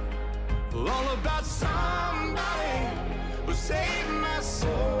everybody all about somebody who saved my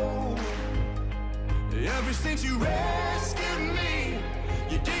soul. Ever since you rescued me,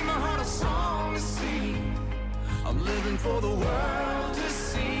 you gave my heart a song to sing. I'm living for the world to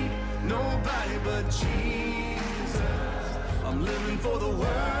see, nobody but Jesus. I'm living for the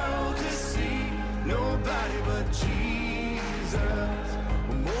world to see, nobody but Jesus.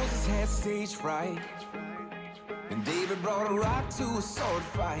 When Moses had stage fright, and David brought a rock to a sword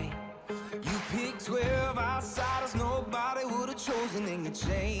fight. You picked 12 outsiders nobody would have chosen, and you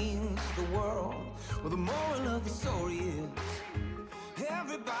changed the world. Well, the moral of the story is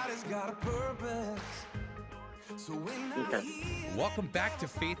everybody's got a purpose. So when I hear Welcome back to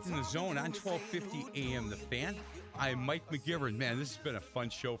Faith in the Zone on 1250 AM, The Fan. I'm Mike McGivern. Man, this has been a fun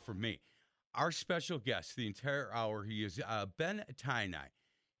show for me. Our special guest the entire hour, he is Ben Tainai.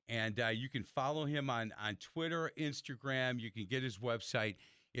 And you can follow him on Twitter, Instagram. You can get his website.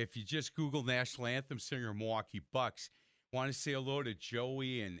 If you just Google National Anthem Singer Milwaukee Bucks. Want to say hello to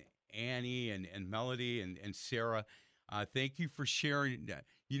Joey and Annie and Melody and Sarah. Thank you for sharing,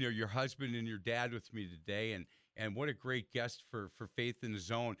 your husband and your dad with me today. And what a great guest for Faith in the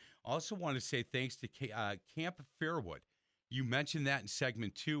Zone. Also want to say thanks to Camp Fairwood. You mentioned that in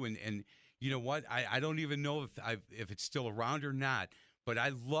segment 2. And you know what? I don't even know if it's still around or not. But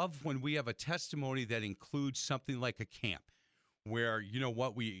I love when we have a testimony that includes something like a camp where, you know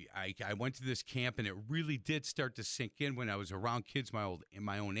what, I went to this camp and it really did start to sink in when I was around kids in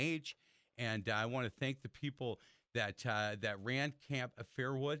my own age. And I want to thank the people that ran Camp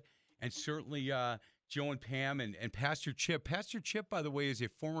Fairwood, and certainly Joe and Pam and Pastor Chip. Pastor Chip, by the way, is a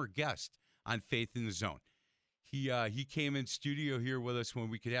former guest on Faith in the Zone. He came in studio here with us when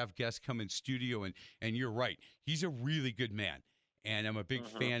we could have guests come in studio, and you're right. He's a really good man, and I'm a big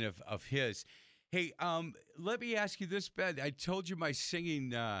fan of his. Hey, let me ask you this, Ben. I told you my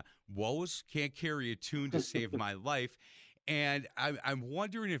singing woes can't carry a tune to save my life. And I'm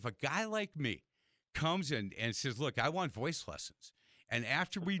wondering if a guy like me comes in and says, look, I want voice lessons. And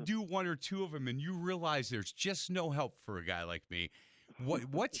after we do one or two of them and you realize there's just no help for a guy like me,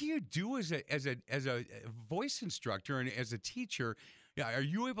 what do you do as a voice instructor and as a teacher? Are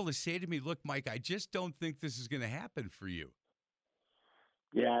you able to say to me, look, Mike, I just don't think this is going to happen for you?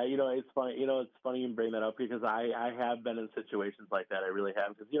 Yeah, it's funny. It's funny you bring that up because I have been in situations like that. I really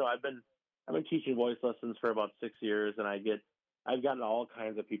have because I've been teaching voice lessons for about 6 years, and I've gotten all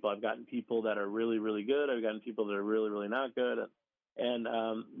kinds of people. I've gotten people that are really, really good. I've gotten people that are really, really not good. And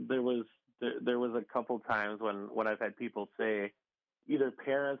there was a couple times when I've had people say, either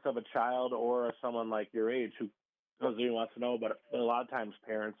parents of a child or someone like your age who wants to know, but a lot of times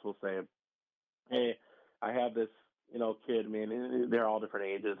parents will say, hey, I have this kid. I mean, they're all different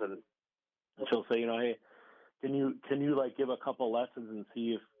ages, and she'll say, hey, can you like give a couple lessons and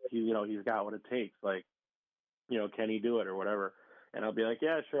see if he's got what it takes, like, can he do it or whatever? And I'll be like,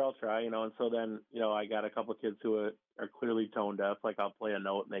 yeah, sure, I'll try, and so then, I got a couple of kids who are clearly tone deaf, like I'll play a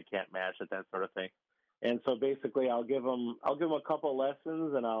note and they can't match it, that sort of thing. And so basically I'll give them a couple of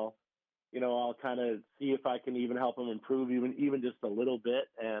lessons, and I'll kind of see if I can even help them improve even just a little bit.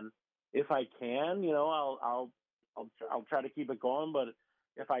 And if I can, I'll try to keep it going, but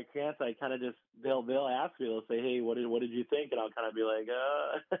if I can't, I kind of just they'll ask me. They'll say, "Hey, what did you think?" And I'll kind of be like,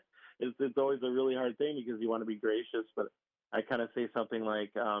 It's always a really hard thing because you want to be gracious, but I kind of say something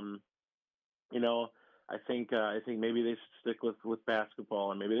like, I think maybe they should stick with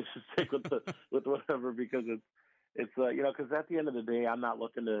basketball, and maybe they should stick with whatever, because it's because at the end of the day, I'm not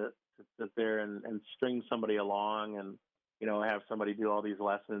looking to sit there and string somebody along and have somebody do all these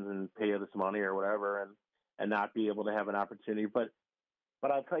lessons and pay you this money or whatever and not be able to have an opportunity. But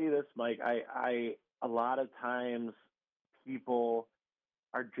I'll tell you this, Mike, I a lot of times people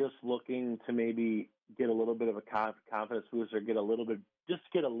are just looking to maybe get a little bit of a confidence boost or get a little bit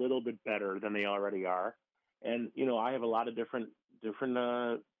better than they already are. And, I have a lot of different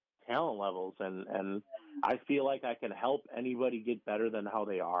talent levels, and I feel like I can help anybody get better than how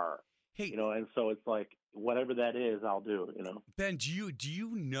they are. Hey, and so it's like, whatever that is, I'll do, Ben, do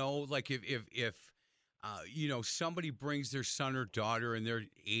you know, like if somebody brings their son or daughter and they're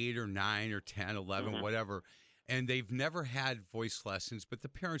 8 or 9 or 10, 11, whatever, and they've never had voice lessons, but the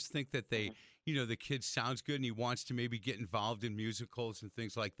parents think that they, the kid sounds good and he wants to maybe get involved in musicals and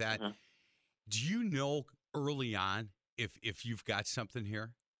things like that. Do you know early on if you've got something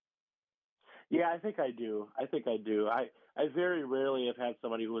here? Yeah, I think I do. I very rarely have had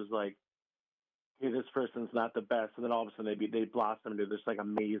somebody who was like, hey, this person's not the best, and then all of a sudden they blossom into this like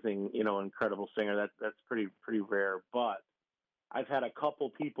amazing, incredible singer. That's pretty rare. But I've had a couple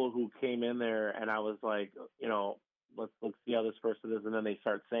people who came in there and I was like, let's see how this person is, and then they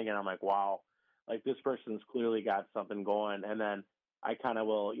start singing. I'm like, wow, like this person's clearly got something going. And then I kind of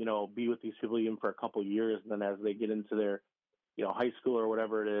will, be with these people even for a couple years, and then as they get into their high school or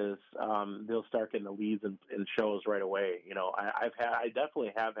whatever it is, they'll start getting the leads in shows right away. I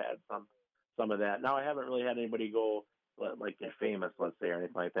definitely have had some of that. Now I haven't really had anybody go like get famous, let's say, or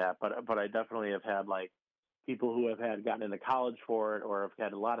anything like that. But I definitely have had like people who have gotten into college for it, or have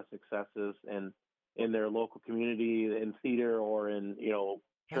had a lot of successes in their local community, in theater or in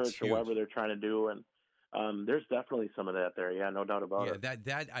church or whatever they're trying to do. And there's definitely some of that there. Yeah, no doubt about it. Yeah,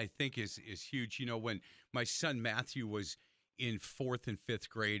 that I think is huge. When my son Matthew was in 4th and 5th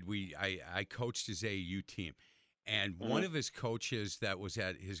grade, I coached his AAU team, and one of his coaches that was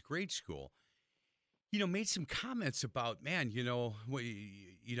at his grade school, made some comments about, man,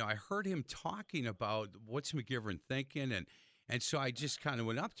 I heard him talking about what's McGivern thinking, and And so I just kind of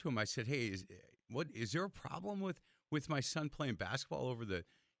went up to him. I said, hey, is there a problem with my son playing basketball over the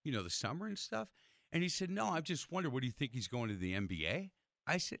summer and stuff? And he said, no, I just wonder, what do you think, he's going to the NBA?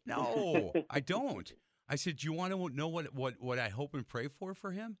 I said, no, I don't. I said, do you want to know what I hope and pray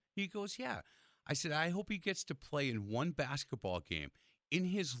for him? He goes, yeah. I said, I hope he gets to play in one basketball game in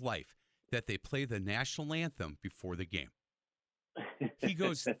his life that they play the national anthem before the game. He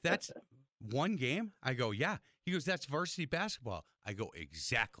goes, that's one game? I go, yeah. He goes, that's varsity basketball. I go,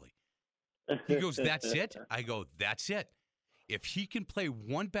 exactly. He goes, that's it? I go, that's it. If he can play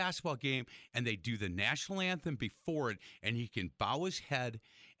one basketball game and they do the national anthem before it, and he can bow his head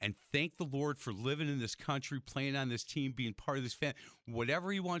and thank the Lord for living in this country, playing on this team, being part of this family,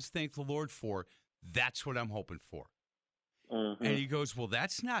 whatever he wants to thank the Lord for, that's what I'm hoping for. Mm-hmm. And he goes, well,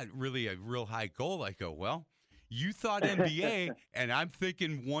 that's not really a real high goal. I go, well, you thought NBA, and I'm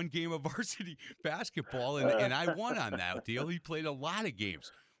thinking one game of varsity basketball, and I won on that deal. He played a lot of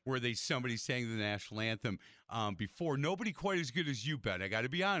games where somebody sang the national anthem before. Nobody quite as good as you, Ben. I got to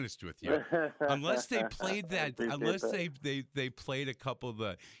be honest with you. Unless they played that, they played a couple of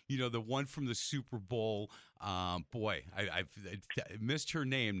the one from the Super Bowl. Boy, I've missed her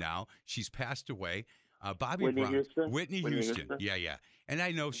name now. She's passed away. Whitney Houston. Whitney Houston. Yeah. And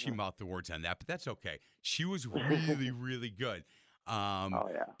I know she mouthed the words on that, but that's okay. She was really, really good.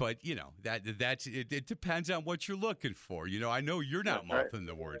 But that's it depends on what you're looking for. I know you're not mouthing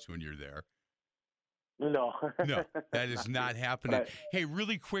the words when you're there. No, that is not happening. Right. Hey,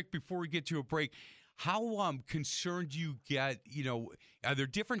 really quick before we get to a break, how concerned do you get? Are there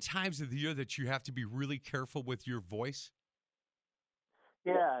different times of the year that you have to be really careful with your voice?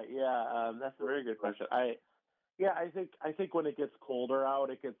 Yeah. That's a very good question. I think when it gets colder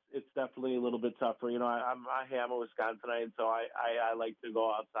out, it's definitely a little bit tougher. I am a Wisconsinite, so I like to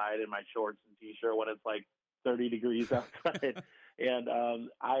go outside in my shorts and t-shirt when it's like 30 degrees outside, and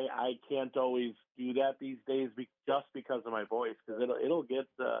I can't always do that these days just because of my voice, because it'll get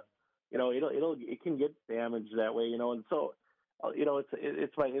it can get damaged that way, and so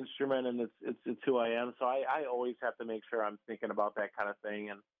it's my instrument and it's who I am, so I always have to make sure I'm thinking about that kind of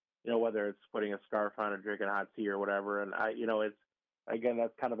thing, and whether it's putting a scarf on or drinking hot tea or whatever. And it's, again,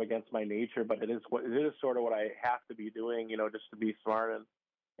 that's kind of against my nature, but it is sort of what I have to be doing, just to be smart.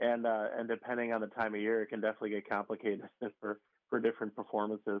 And depending on the time of year, it can definitely get complicated for different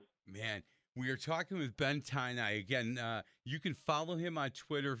performances. Man, we are talking with Ben Tynai. Again, you can follow him on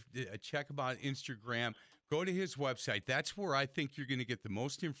Twitter, check him out on Instagram, go to his website. That's where I think you're going to get the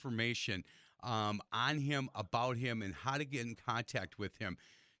most information on him, about him, and how to get in contact with him.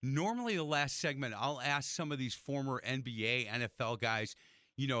 Normally, the last segment, I'll ask some of these former NBA, NFL guys,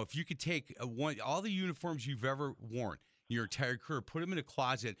 if you could take all the uniforms you've ever worn, your entire career, put them in a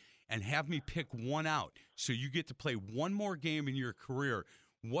closet, and have me pick one out so you get to play one more game in your career.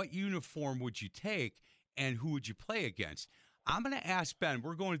 What uniform would you take, and who would you play against? I'm going to ask Ben.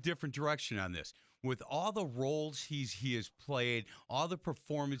 We're going a different direction on this. With all the roles he has played, all the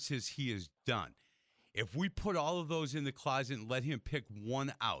performances he has done, if we put all of those in the closet and let him pick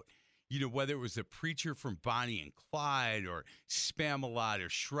one out, whether it was the preacher from Bonnie and Clyde or Spamalot or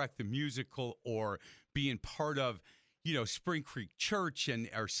Shrek the Musical or being part of, Spring Creek Church and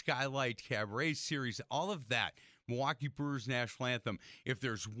our Skylight Cabaret series, all of that, Milwaukee Brewers National Anthem, if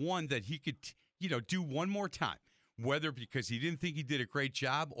there's one that he could, do one more time, whether because he didn't think he did a great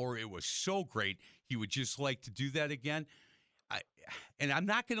job or it was so great he would just like to do that again, and I'm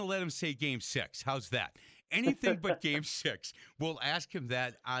not going to let him say Game 6. How's that? Anything but Game 6. We'll ask him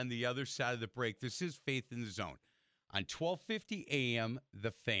that on the other side of the break. This is Faith in the Zone on 1250 AM,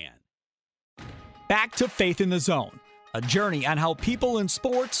 The Fan. Back to Faith in the Zone, a journey on how people in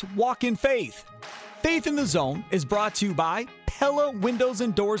sports walk in faith. Faith in the Zone is brought to you by Pella Windows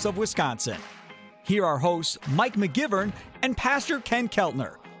and Doors of Wisconsin. Here are hosts Mike McGivern and Pastor Ken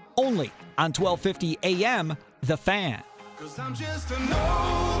Keltner, only on 1250 AM, The Fan. 'Cause I'm just a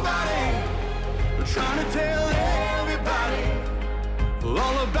nobody, trying to tell everybody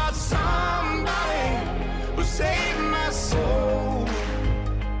all about somebody who saved my soul.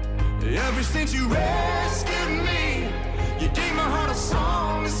 Ever since you rescued me, you gave my heart a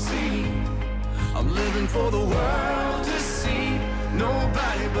song to sing. I'm living for the world to see,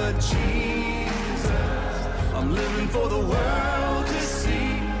 nobody but Jesus. I'm living for the world to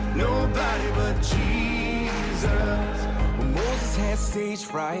see, nobody but Jesus. Moses had stage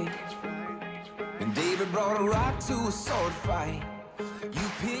fright, and David brought a rock to a sword fight. You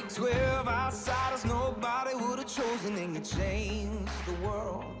picked 12 outsiders nobody would have chosen, and you changed the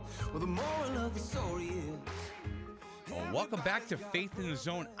world. Well, the moral of the story is... Well, welcome back to Faith in the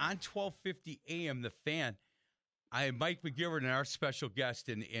Zone on 1250 AM, The Fan. I am Mike McGivern, our special guest,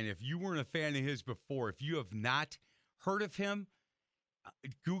 and if you weren't a fan of his before, if you have not heard of him,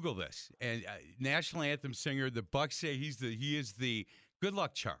 Google this. And national anthem singer, the Bucs say he is the good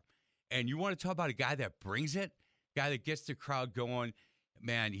luck charm. And you want to talk about a guy that brings it, guy that gets the crowd going.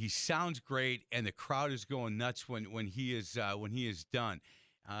 Man, he sounds great, and the crowd is going nuts when he is done.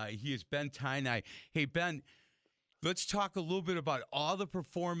 He is Ben Tainai. Hey, Ben, let's talk a little bit about all the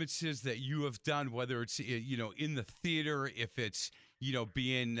performances that you have done, whether it's in the theater, if it's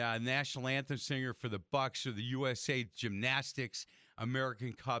being national anthem singer for the Bucs or the USA Gymnastics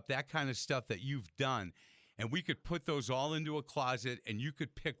American Cup, that kind of stuff that you've done. And we could put those all into a closet, and you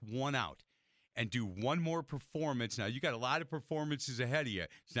could pick one out and do one more performance. Now, you got a lot of performances ahead of you.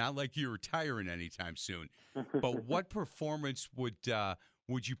 It's not like you're retiring anytime soon. But what performance would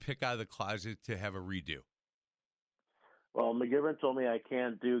you pick out of the closet to have a redo? Well, McGivern told me I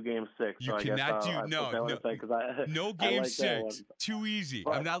can't do Game 6. You cannot do no Game 6. Too easy.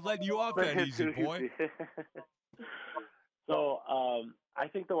 I'm not letting you off that easy, boy. So I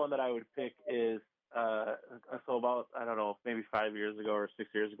think the one that I would pick is so about, I don't know, maybe 5 years ago or 6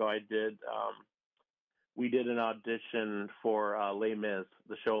 years ago, we did an audition for Les Mis,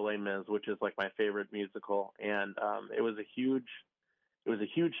 the show Les Mis, which is like my favorite musical, and it was a huge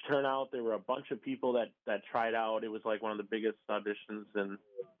turnout. There were a bunch of people that tried out. It was like one of the biggest auditions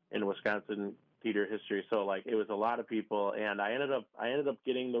in Wisconsin theater history. So like it was a lot of people, and I ended up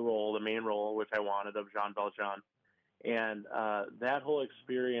getting the main role, which I wanted, of Jean Valjean. And that whole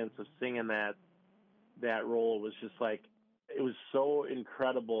experience of singing that role was just like, it was so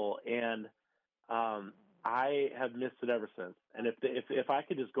incredible, and I have missed it ever since. And if I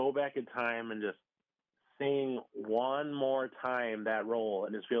could just go back in time and just sing one more time that role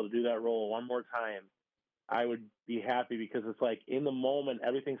and just be able to do that role one more time, I would be happy, because it's like in the moment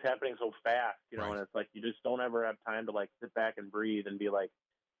everything's happening so fast, right. And it's like you just don't ever have time to like sit back and breathe and be like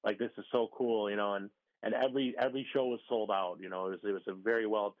this is so cool, and every show was sold out. It was a very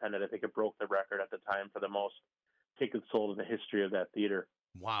well attended. I think it broke the record at the time for the most tickets sold in the history of that theater.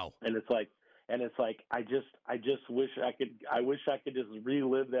 Wow. And it's like I just wish I could just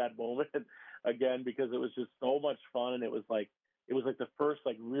relive that moment again, because it was just so much fun, and it was like the first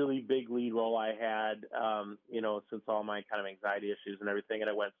like really big lead role I had, since all my kind of anxiety issues and everything, and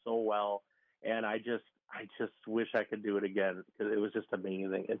it went so well, and I just wish I could do it again, because it was just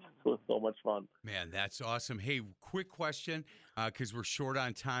amazing. It was so much fun. Man, that's awesome. Hey, quick question, because we're short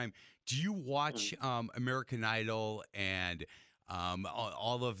on time. Do you watch American Idol and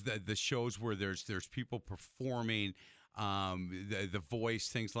all of the shows where there's people performing, the Voice,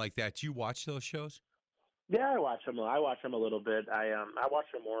 things like that? Do you watch those shows? Yeah, I watch them a little bit. I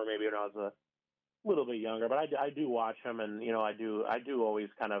watched them more maybe when I was a little bit younger, but I do watch them, and I do always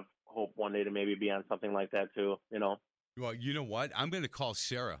kind of hope one day to maybe be on something like that too. Well, you know what? I'm going to call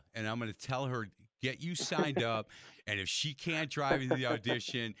Sarah, and I'm going to tell her, get you signed up, and if she can't drive you to the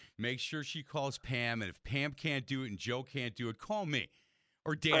audition, make sure she calls Pam, and if Pam can't do it and Joe can't do it, call me.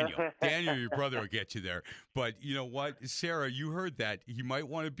 Or Daniel. Daniel, your brother, will get you there. But you know what? Sarah, you heard that. He might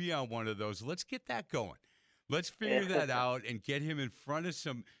want to be on one of those. Let's get that going. Let's figure that out and get him in front of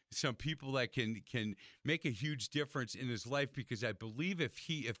some people that can make a huge difference in his life, because I believe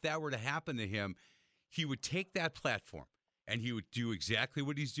if that were to happen to him, he would take that platform and he would do exactly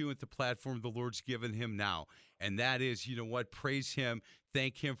what he's doing with the platform the Lord's given him now. And that is, praise him,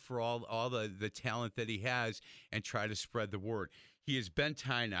 thank him for all the talent that he has, and try to spread the word. He is Ben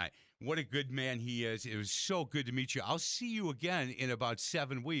Tainai. What a good man he is. It was so good to meet you. I'll see you again in about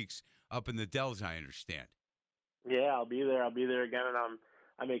 7 weeks up in the Dells, I understand. Yeah, I'll be there again, and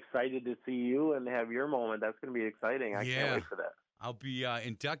I'm excited to see you and have your moment. That's going to be exciting. I can't wait for that. I'll be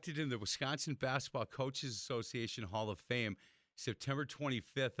inducted in the Wisconsin Basketball Coaches Association Hall of Fame September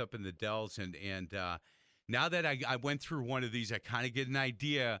 25th up in the Dells, and now that I went through one of these, I kind of get an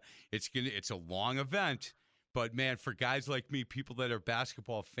idea. It's a long event, but man, for guys like me, people that are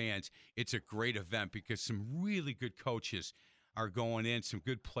basketball fans, it's a great event, because some really good coaches are going in, some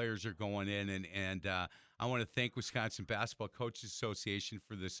good players are going in, and I want to thank Wisconsin Basketball Coaches Association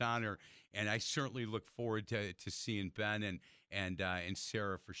for this honor, and I certainly look forward to seeing Ben and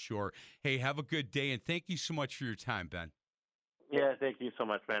Sarah for sure. Hey, have a good day, and thank you so much for your time, Ben. Yeah, thank you so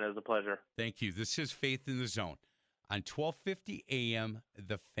much, man. It was a pleasure. Thank you. This is Faith in the Zone on 1250 AM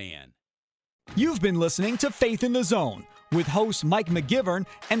The Fan. You've been listening to Faith in the Zone with host Mike McGivern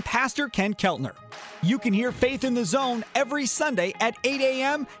and Pastor Ken Keltner. You can hear Faith in the Zone every Sunday at 8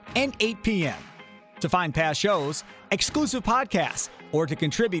 a.m. and 8 p.m. To find past shows, exclusive podcasts, or to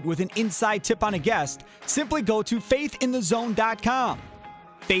contribute with an inside tip on a guest, simply go to faithinthezone.com.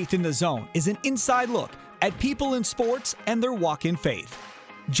 Faith in the Zone is an inside look at people in sports and their walk in faith.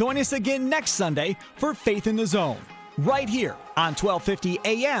 Join us again next Sunday for Faith in the Zone, right here on 1250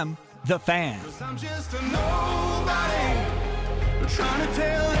 AM, The Fan. I'm just a nobody, trying to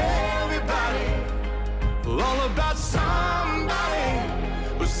tell everybody all about somebody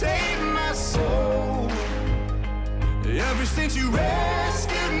who saved my soul. Ever since you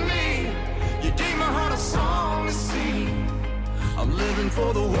rescued me, you gave my heart a song to sing. I'm living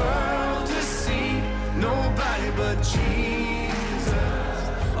for the world to see, nobody but Jesus.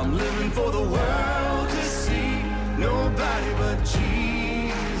 I'm living for the world to see, nobody but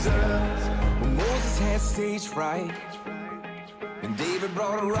Jesus. When Moses had stage fright, and David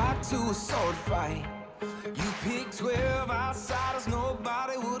brought a rock to a sword fight. You picked 12 outsiders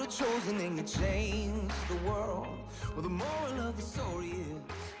nobody would have chosen, and you changed the world. Well, the moral of the story is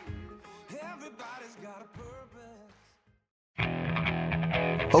everybody's got a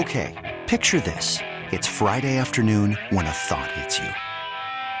purpose. Okay, picture this. It's Friday afternoon when a thought hits you.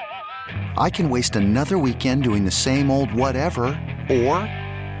 I can waste another weekend doing the same old whatever, or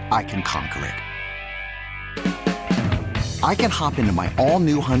I can conquer it. I can hop into my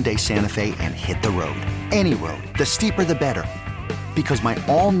all-new Hyundai Santa Fe and hit the road. Any road. The steeper, the better. Because my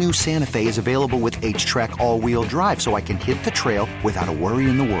all-new Santa Fe is available with H-Track all-wheel drive, so I can hit the trail without a worry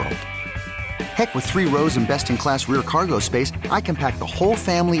in the world. Heck, with 3 rows and best-in-class rear cargo space, I can pack the whole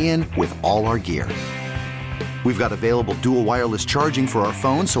family in with all our gear. We've got available dual wireless charging for our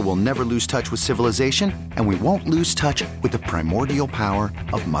phones, so we'll never lose touch with civilization, and we won't lose touch with the primordial power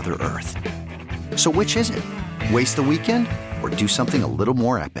of Mother Earth. So which is it? Waste the weekend or do something a little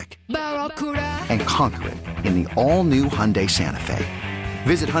more epic? And conquer it in the all-new Hyundai Santa Fe.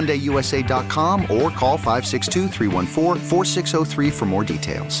 Visit HyundaiUSA.com or call 562-314-4603 for more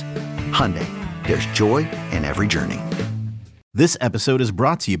details. Hyundai, there's joy in every journey. This episode is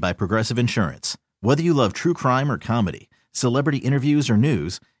brought to you by Progressive Insurance. Whether you love true crime or comedy, celebrity interviews or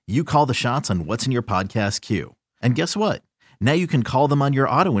news, you call the shots on what's in your podcast queue. And guess what? Now you can call them on your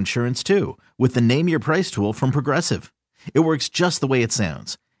auto insurance too with the Name Your Price tool from Progressive. It works just the way it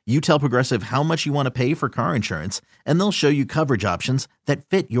sounds. You tell Progressive how much you want to pay for car insurance, and they'll show you coverage options that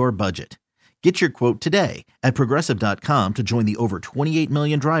fit your budget. Get your quote today at Progressive.com to join the over 28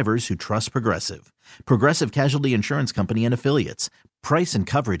 million drivers who trust Progressive. Progressive Casualty Insurance Company and Affiliates. Price and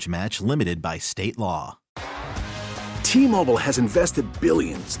coverage match limited by state law. T-Mobile has invested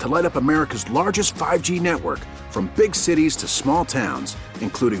billions to light up America's largest 5G network, from big cities to small towns,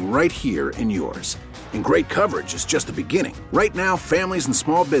 including right here in yours. And great coverage is just the beginning. Right now, families and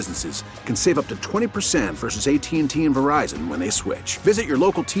small businesses can save up to 20% versus AT&T and Verizon when they switch. Visit your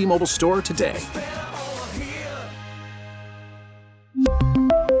local T-Mobile store today.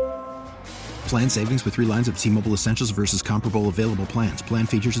 Plan savings with 3 lines of T-Mobile Essentials versus comparable available plans. Plan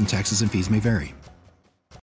features and taxes and fees may vary.